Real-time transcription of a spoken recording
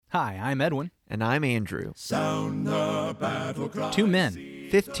Hi, I'm Edwin. And I'm Andrew. Sound the battle cry. 2 men,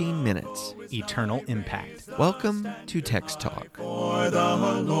 15 minutes. eternal impact. Welcome to Text Talk. For the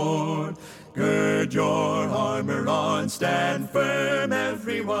Lord, gird your armor on, stand firm,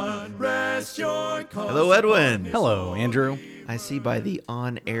 everyone. Rest your cause. Hello, Edwin. Hello, Andrew. I see by the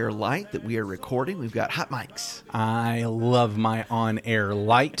on-air light that we are recording, we've got hot mics. I love my on-air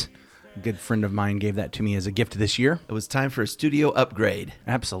light. A good friend of mine gave that to me as a gift this year. It was time for a studio upgrade.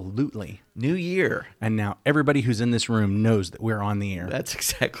 Absolutely. New year. And now everybody who's in this room knows that we're on the air. That's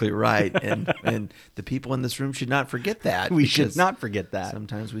exactly right. And the people in this room should not forget that. We should because not forget that.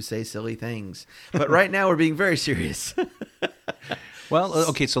 Sometimes we say silly things. But right now we're being very serious. Well,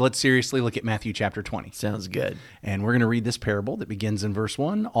 okay, so let's seriously look at Matthew chapter 20. Sounds good. And we're going to read this parable that begins in verse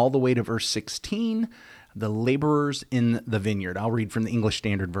 1 all the way to verse 16, the laborers in the vineyard. I'll read from the English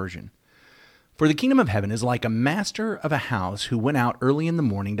Standard Version. For the kingdom of heaven is like a master of a house who went out early in the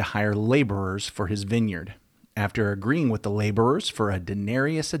morning to hire laborers for his vineyard. After agreeing with the laborers for a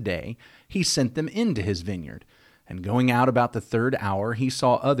denarius a day, he sent them into his vineyard. And going out about the third hour, he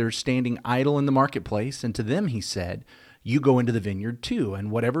saw others standing idle in the marketplace, and to them he said, You go into the vineyard too, and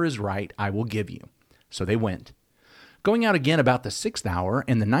whatever is right I will give you. So they went. Going out again about the 6th hour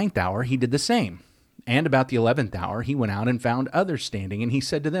and the 9th hour, he did the same. And about the 11th hour, he went out and found others standing, and he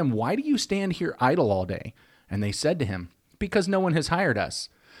said to them, Why do you stand here idle all day? And they said to him, Because no one has hired us.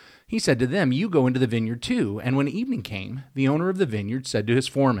 He said to them, You go into the vineyard too. And when evening came, the owner of the vineyard said to his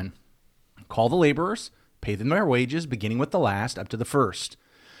foreman, Call the laborers, pay them their wages, beginning with the last up to the first.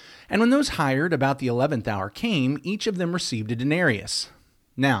 And when those hired about the 11th hour came, each of them received a denarius.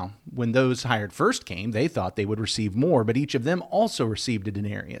 Now, when those hired first came, they thought they would receive more, but each of them also received a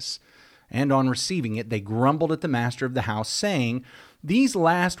denarius. And on receiving it, they grumbled at the master of the house, saying, These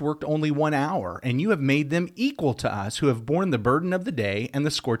last worked only 1 hour, and you have made them equal to us, who have borne the burden of the day and the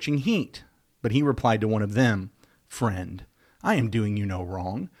scorching heat. But he replied to one of them, Friend, I am doing you no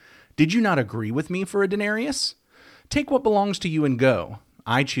wrong. Did you not agree with me for a denarius? Take what belongs to you and go.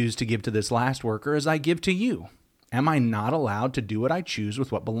 I choose to give to this last worker as I give to you. Am I not allowed to do what I choose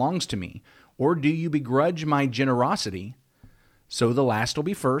with what belongs to me? Or do you begrudge my generosity? So the last will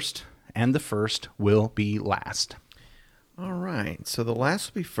be first, and the first will be last. All right. So the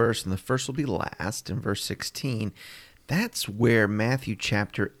last will be first, and the first will be last in verse 16. That's where Matthew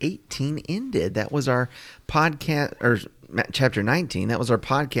chapter 18 ended. That was our podcast, or chapter 19. That was our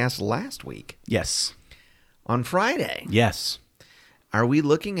podcast last week. Yes. On Friday. Yes. Are we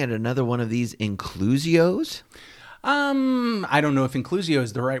looking at another one of these inclusios? I don't know if inclusio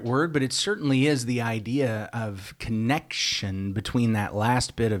is the right word, but it certainly is the idea of connection between that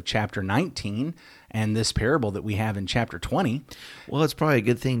last bit of chapter 19 and this parable that we have in chapter 20. Well, it's probably a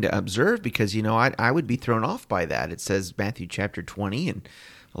good thing to observe because, I would be thrown off by that. It says Matthew chapter 20, and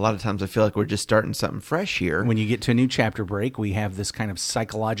a lot of times I feel like we're just starting something fresh here. When you get to a new chapter break, we have this kind of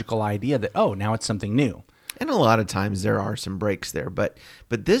psychological idea that, now it's something new. And a lot of times there are some breaks there, but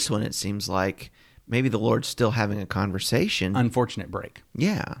this one, it seems like maybe the Lord's still having a conversation. Unfortunate break.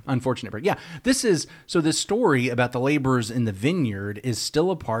 Yeah. Unfortunate break. Yeah. This story about the laborers in the vineyard is still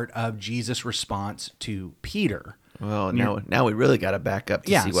a part of Jesus' response to Peter. Well, now we really got to back up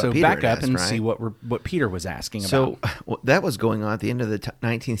to see what Peter back up asked, and right? see what Peter was asking So about. that was going on at the end of the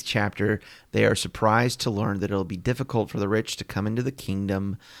 19th chapter. They are surprised to learn that it'll be difficult for the rich to come into the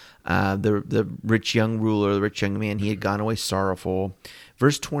kingdom. The rich young ruler, the rich young man, he had gone away sorrowful.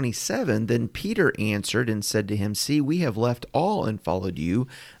 Verse 27, then Peter answered and said to him, See, we have left all and followed you.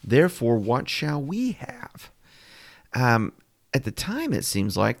 Therefore, what shall we have? At the time, it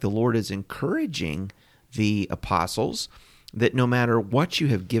seems like the Lord is encouraging the apostles that no matter what you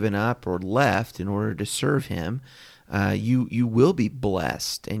have given up or left in order to serve him, you will be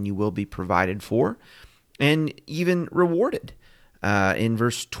blessed and you will be provided for and even rewarded. In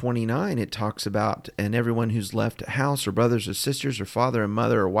verse 29, it talks about, and everyone who's left a house or brothers or sisters or father and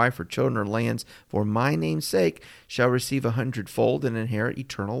mother or wife or children or lands for my name's sake shall receive 100-fold and inherit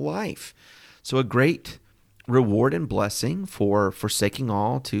eternal life. So a great reward and blessing for forsaking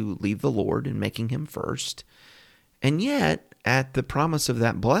all to leave the Lord and making him first. And yet, at the promise of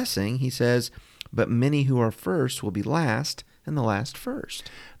that blessing, he says, but many who are first will be last, and the last first.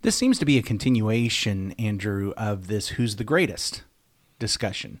 This seems to be a continuation, Andrew, of this who's the greatest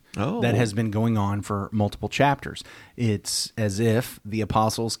discussion that has been going on for multiple chapters. It's as if the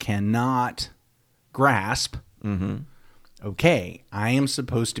apostles cannot grasp, okay, I am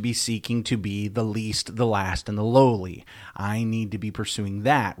supposed to be seeking to be the least, the last, and the lowly. I need to be pursuing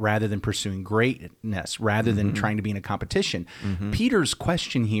that rather than pursuing greatness, rather than trying to be in a competition. Peter's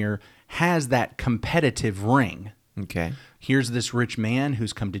question here has that competitive ring Okay. Here's this rich man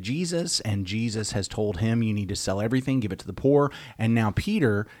who's come to Jesus, and Jesus has told him, you need to sell everything, give it to the poor. And now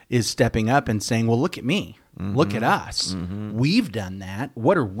Peter is stepping up and saying, well, look at me. Look at us. We've done that.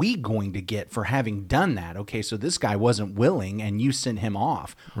 What are we going to get for having done that? Okay, so this guy wasn't willing, and you sent him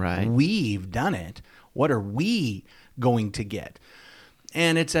off. Right. We've done it. What are we going to get?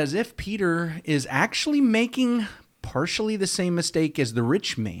 And it's as if Peter is actually making partially the same mistake as the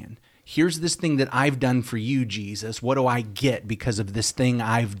rich man. Here's this thing that I've done for you, Jesus. What do I get because of this thing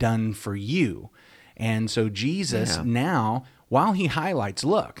I've done for you? And so Jesus now, while he highlights,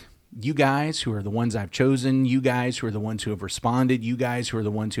 look, you guys who are the ones I've chosen, you guys who are the ones who have responded, you guys who are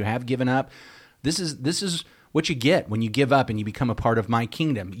the ones who have given up, this is what you get when you give up and you become a part of my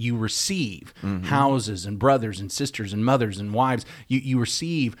kingdom. You receive houses and brothers and sisters and mothers and wives. You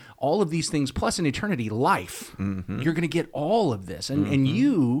receive all of these things plus in eternity life. You're going to get all of this. And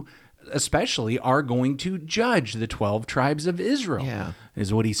you especially are going to judge the 12 tribes of Israel,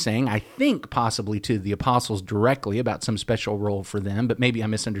 is what he's saying. I think possibly to the apostles directly about some special role for them, but maybe I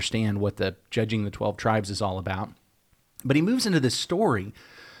misunderstand what the judging the 12 tribes is all about. But he moves into this story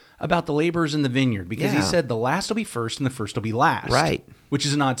about the laborers in the vineyard because he said the last will be first and the first will be last, right? Which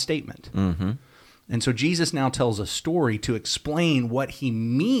is an odd statement. And so Jesus now tells a story to explain what he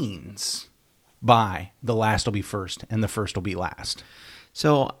means by the last will be first and the first will be last.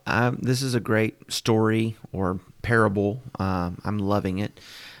 So this is a great story or parable. I'm loving it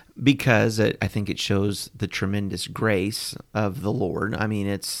because I think it shows the tremendous grace of the Lord. I mean,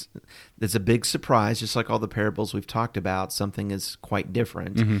 it's a big surprise, just like all the parables we've talked about. Something is quite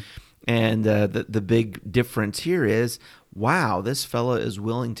different. And the big difference here is, wow, this fella is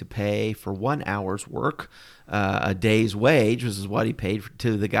willing to pay for 1 hour's work, a day's wage, which is what he paid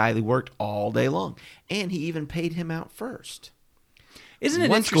to the guy who worked all day long. And he even paid him out first. Isn't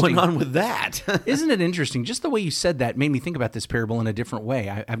it What's interesting? going on with that? Isn't it interesting? Just the way you said that made me think about this parable in a different way.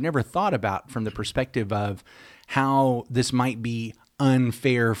 I've never thought about from the perspective of how this might be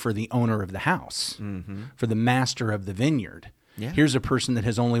unfair for the owner of the house, for the master of the vineyard. Here's a person that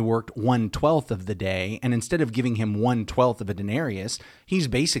has only worked 1/12 of the day, and instead of giving him 1/12 of a denarius, he's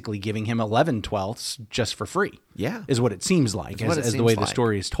basically giving him 11/12 just for free. Is what it seems like, as the way the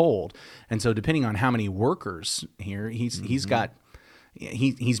story is told. And so, depending on how many workers here, he's got.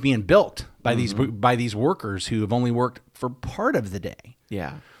 He's being built by these workers who have only worked for part of the day.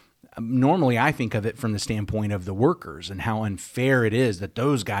 Normally, I think of it from the standpoint of the workers and how unfair it is that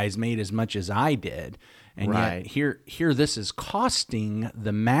those guys made as much as I did, and yet here this is costing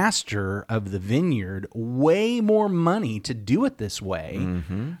the master of the vineyard way more money to do it this way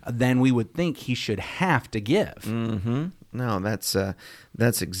than we would think he should have to give. No,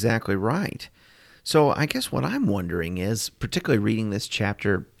 that's exactly right. So I guess what I'm wondering is, particularly reading this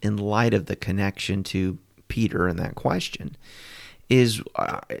chapter in light of the connection to Peter and that question, is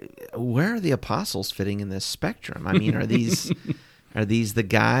where are the apostles fitting in this spectrum? I mean, are these the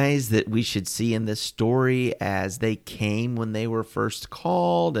guys that we should see in this story as they came when they were first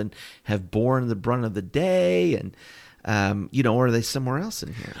called and have borne the brunt of the day and or are they somewhere else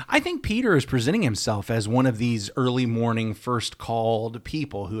in here? I think Peter is presenting himself as one of these early morning first called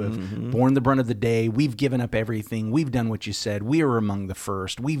people who have borne the brunt of the day. We've given up everything. We've done what you said. We are among the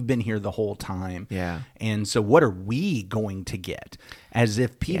first. We've been here the whole time. And so what are we going to get? As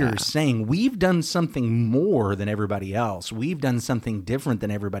if Peter is saying, we've done something more than everybody else. We've done something different than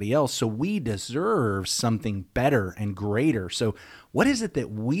everybody else. So we deserve something better and greater. So what is it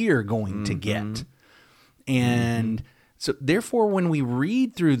that we're going to get? And so therefore, when we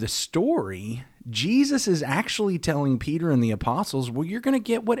read through the story, Jesus is actually telling Peter and the apostles, well, you're going to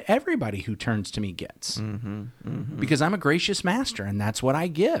get what everybody who turns to me gets, because I'm a gracious master, and that's what I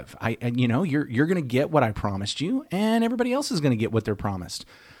give. You're going to get what I promised you, and everybody else is going to get what they're promised.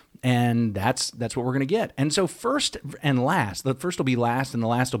 And that's what we're going to get. And so first and last, the first will be last and the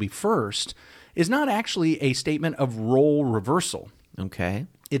last will be first, is not actually a statement of role reversal. Okay.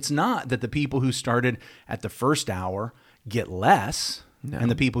 It's not that the people who started at the first hour get less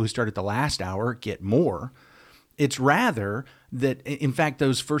and the people who start at the last hour get more. It's rather that, in fact,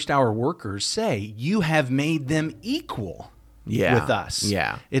 those first hour workers say, you have made them equal with us.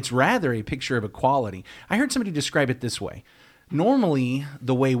 It's rather a picture of equality. I heard somebody describe it this way. Normally,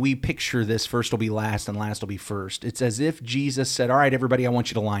 the way we picture this, first will be last and last will be first, it's as if Jesus said, all right, everybody, I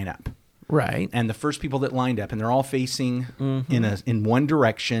want you to line up. Right. And the first people that lined up, and they're all facing in one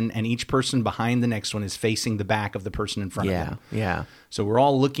direction, and each person behind the next one is facing the back of the person in front of them. So we're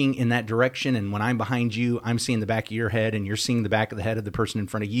all looking in that direction, and when I'm behind you, I'm seeing the back of your head, and you're seeing the back of the head of the person in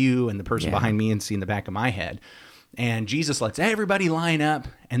front of you, and the person behind me and seeing the back of my head. And Jesus lets everybody line up,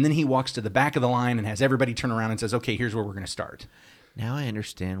 and then he walks to the back of the line and has everybody turn around and says, okay, here's where we're going to start. Now I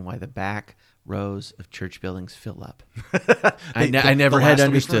understand why the back rows of church buildings fill up. I never had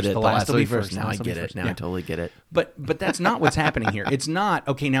understood it. The last will be first. Now I get it. Now I totally get it. But that's not what's happening here. It's not,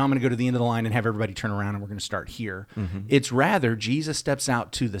 okay, now I'm going to go to the end of the line and have everybody turn around and we're going to start here. It's rather Jesus steps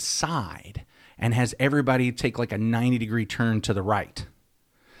out to the side and has everybody take like a 90-degree turn to the right.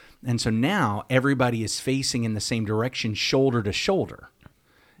 And so now everybody is facing in the same direction, shoulder to shoulder.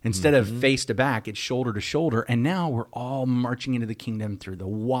 Instead of face to back, it's shoulder to shoulder. And now we're all marching into the kingdom through the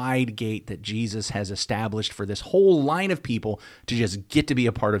wide gate that Jesus has established for this whole line of people to just get to be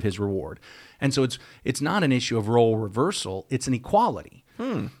a part of his reward. And so it's not an issue of role reversal, it's an equality.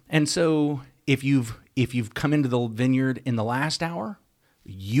 And so if you've come into the vineyard in the last hour,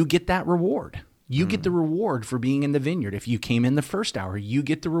 you get that reward. You get the reward for being in the vineyard. If you came in the first hour, you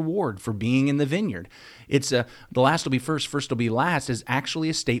get the reward for being in the vineyard. It's the last will be first, first will be last is actually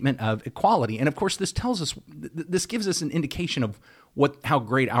a statement of equality. And of course, this gives us an indication of how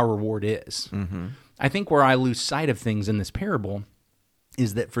great our reward is. I think where I lose sight of things in this parable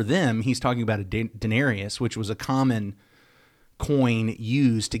is that for them, he's talking about a denarius, which was a common coin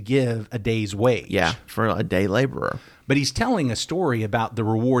used to give a day's wage. Yeah, for a day laborer. But he's telling a story about the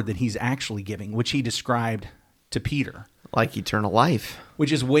reward that he's actually giving, which he described to Peter. Like eternal life.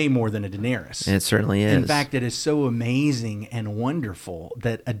 Which is way more than a denarius. It certainly is. In fact, it is so amazing and wonderful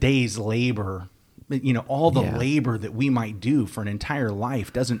that a day's labor, all the labor that we might do for an entire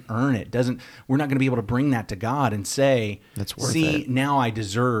life doesn't earn it. We're not going to be able to bring that to God and say, that's worth see, it. Now I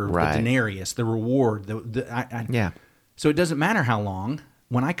deserve the denarius, the reward. So it doesn't matter how long.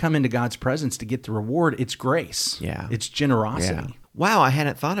 When I come into God's presence to get the reward, it's grace. Yeah. It's generosity. Yeah. Wow, I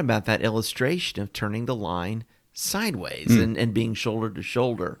hadn't thought about that illustration of turning the line sideways and being shoulder to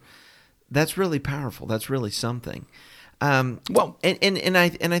shoulder. That's really powerful. That's really something. And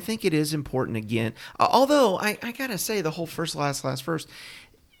I think it is important again. Although I gotta say, the whole first, last, first.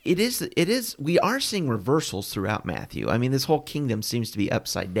 It is. We are seeing reversals throughout Matthew. I mean, this whole kingdom seems to be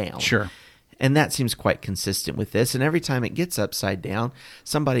upside down. Sure. And that seems quite consistent with this. And every time it gets upside down,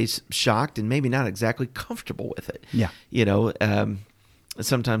 somebody's shocked and maybe not exactly comfortable with it. Yeah.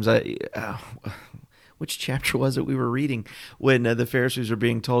 Sometimes which chapter was it we were reading when the Pharisees were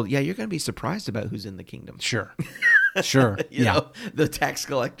being told, yeah, you're going to be surprised about who's in the kingdom. Sure. Sure. you know, the tax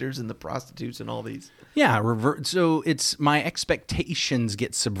collectors and the prostitutes and all these. Yeah. So it's my expectations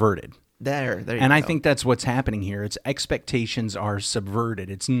get subverted. There you and go. I think that's what's happening here. It's expectations are subverted.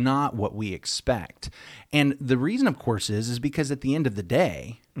 It's not what we expect. And the reason, of course, is because at the end of the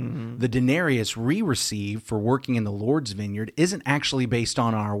day, the denarius we receive for working in the Lord's vineyard isn't actually based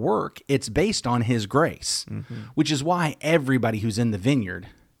on our work. It's based on his grace, which is why everybody who's in the vineyard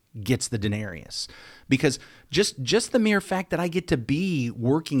gets the denarius. Because just the mere fact that I get to be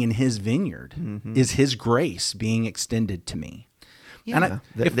working in his vineyard is his grace being extended to me. Yeah,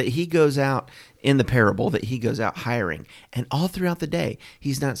 and that he goes out in the parable, that he goes out hiring. And all throughout the day,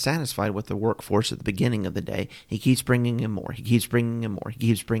 he's not satisfied with the workforce at the beginning of the day. He keeps bringing in more. He keeps bringing in more. He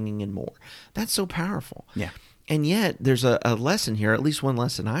keeps bringing in more. That's so powerful. Yeah. And yet there's a lesson here, at least one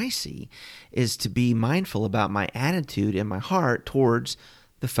lesson I see, is to be mindful about my attitude and my heart towards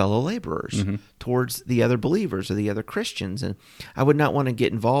the fellow laborers, towards the other believers or the other Christians. And I would not want to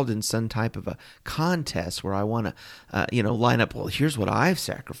get involved in some type of a contest where I want to, line up, well, here's what I've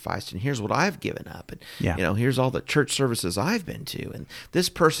sacrificed and here's what I've given up. And, here's all the church services I've been to. And this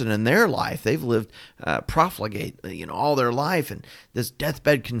person in their life, they've lived profligate, all their life. And this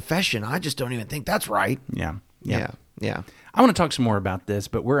deathbed confession, I just don't even think that's right. Yeah. I want to talk some more about this,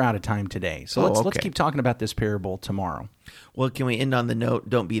 but we're out of time today. So let's keep talking about this parable tomorrow. Well, can we end on the note,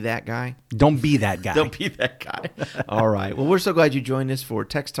 don't be that guy? Don't be that guy. Don't be that guy. All right. Well, we're so glad you joined us for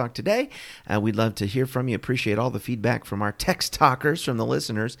Text Talk today. We'd love to hear from you. Appreciate all the feedback from our text talkers, from the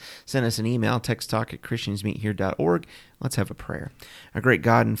listeners. Send us an email, texttalk@christiansmeethere.org. Let's have a prayer. Our great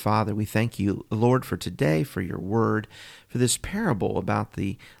God and Father, we thank you, Lord, for today, for your word, for this parable about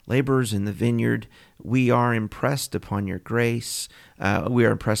the laborers in the vineyard. We are impressed upon your grace. We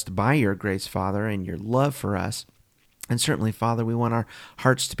are impressed by your grace, Father, and your love for us. And certainly, Father, we want our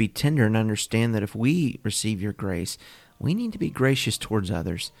hearts to be tender and understand that if we receive your grace, we need to be gracious towards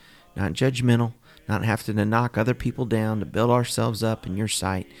others, not judgmental, not having to knock other people down to build ourselves up in your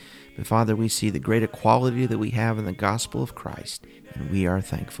sight. But Father, we see the great equality that we have in the gospel of Christ, and we are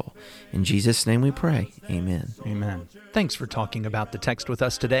thankful. In Jesus' name we pray. Amen. Amen. Thanks for talking about the text with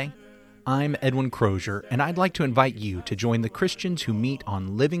us today. I'm Edwin Crozier, and I'd like to invite you to join the Christians who meet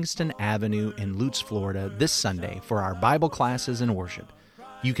on Livingston Avenue in Lutz, Florida this Sunday for our Bible classes and worship.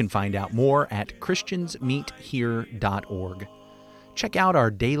 You can find out more at christiansmeethere.org. Check out our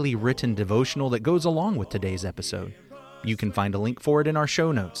daily written devotional that goes along with today's episode. You can find a link for it in our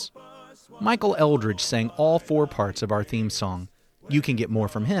show notes. Michael Eldridge sang all 4 parts of our theme song. You can get more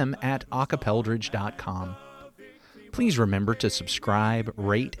from him at acapeldridge.com. Please remember to subscribe,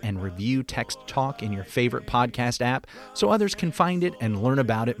 rate, and review Text Talk in your favorite podcast app so others can find it and learn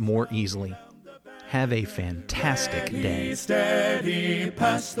about it more easily. Have a fantastic day. Steady,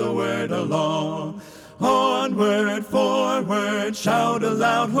 pass the word along. Onward, forward, shout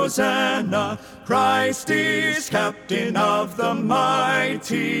aloud, Hosanna. Christ is captain of the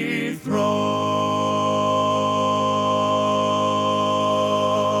mighty throng.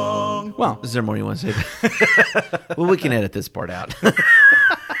 Well, Is there more you want to say? Well, we can edit this part out.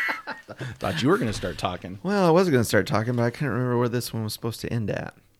 thought you were going to start talking. Well, I was going to start talking, but I couldn't remember where this one was supposed to end at.